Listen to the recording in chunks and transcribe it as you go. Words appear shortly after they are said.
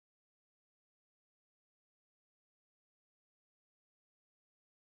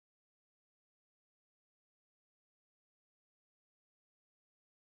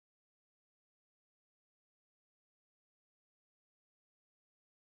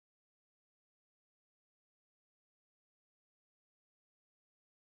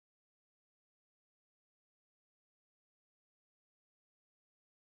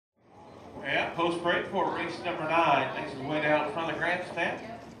post parade for race number 9. Makes his way down in front of the grandstand.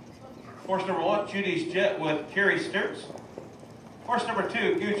 Horse number 1, Judy's Jet with Kerry Sturts. Horse number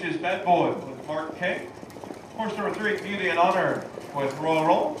 2, Gooch's Bad Boy with Mark K. Horse number 3, Beauty and Honor with Royal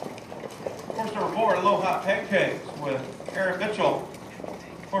Roll. Horse number 4, Aloha Pancakes with Aaron Mitchell.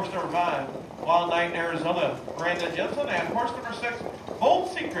 Horse number 5, Wild Night in Arizona, Brandon Jensen. And horse number 6,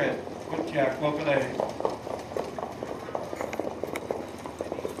 Bold Secret with Jack Locanet.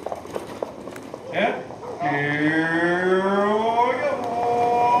 And here we go.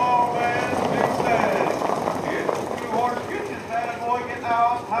 Oh, man, big thing. Here's the 2-horse Gooch's Bad Boy getting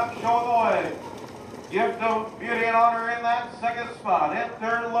out, top showing the way. Gift of Beauty and Honor in that second spot. In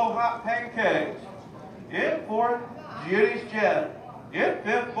third, Aloha Pancakes. In fourth, Judy's Jet. In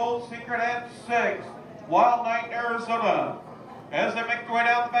fifth, Bold Secret. And sixth, Wild Night in Arizona. As they make their way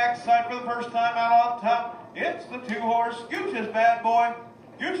down the backside for the first time out on top, it's the 2-horse Gooch's Bad Boy.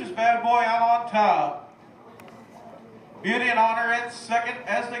 Gooch's Bad Boy out on top. Beauty and Honor in second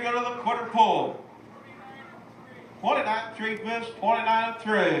as they go to the quarter pole. 29-3 fish,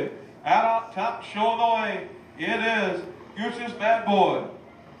 29-3. Out on top, showing the way, it is Gooch's Bad Boy.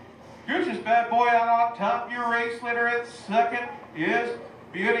 Gooch's Bad Boy out on top. Your race leader in second is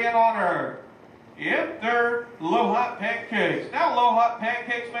Beauty and Honor. In third, Low Hot Pancakes. Now Low Hot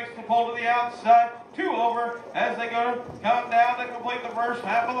Pancakes makes the pull to the outside. 2 over as they go to come down to complete the first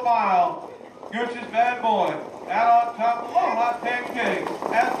half of the mile. Gooch's Bad Boy out on top. Low Hot Pancakes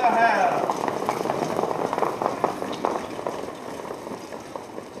at the half.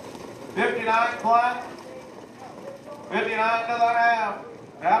 59 flat, 59 to the half.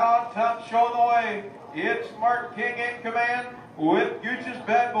 Out on top, showing the way, it's Mark King in command with Gooch's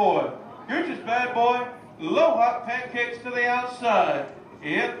Bad Boy. Gooch's Bad Boy, Low Hot Pancakes to the outside.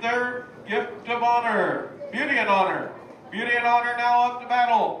 In third, Gift of Honor, Beauty and Honor. Beauty and Honor now up to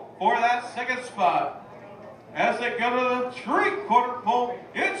battle for that second spot. As they go to the 3/4 pole,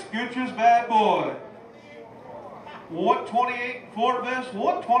 it's Gooch's Bad Boy. 128 for this,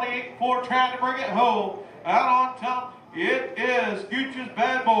 128 for trying to bring it home. Out on top, it is Gooch's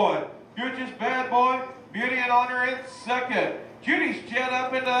Bad Boy. Gooch's Bad Boy, Beauty and Honor in second. Judy's Jet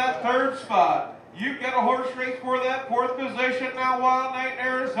up into that third spot. You've got a horse race for that fourth position now, Wild Night in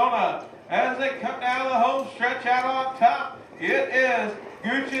Arizona. As they come down the home stretch out on top, it is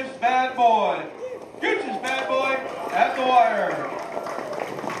Gooch's Bad Boy. Gooch's Bad Boy at the wire.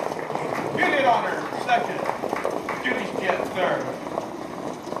 Beauty and Honor second. Judy's Jet third.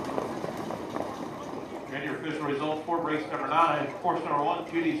 And your official results for race number 9. Horse number 1,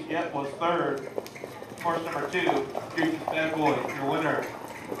 Judy's Jet was third. Horse number 2, Gooch's Bad Boy, your winner.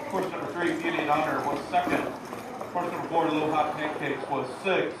 Horse number 3, Beauty and Honor, was second. Horse number 4, Little Hot Pancakes, was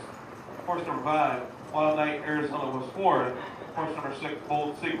sixth. Horse number 5, Wild Night Arizona, was fourth. Horse number 6,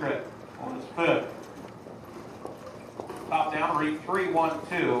 Bold Secret, was fifth. Top down, read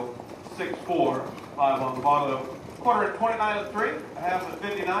 3-1-2, 6-4, 5 on the bottom. Quarter at 29-3, a half at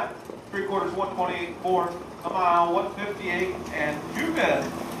 59, 3/4 128.4, a mile 158 and 2 bid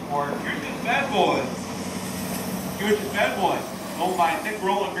for Gooch's Bad Boy. Gooch's Bad Boy, owned by Nick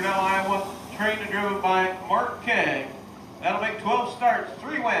Roll in Grinnell, Iowa, trained and driven by Mark King. That'll make 12 starts,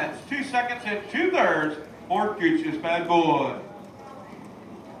 3 wins, 2 seconds and 2/3 for Gooch's Bad Boy.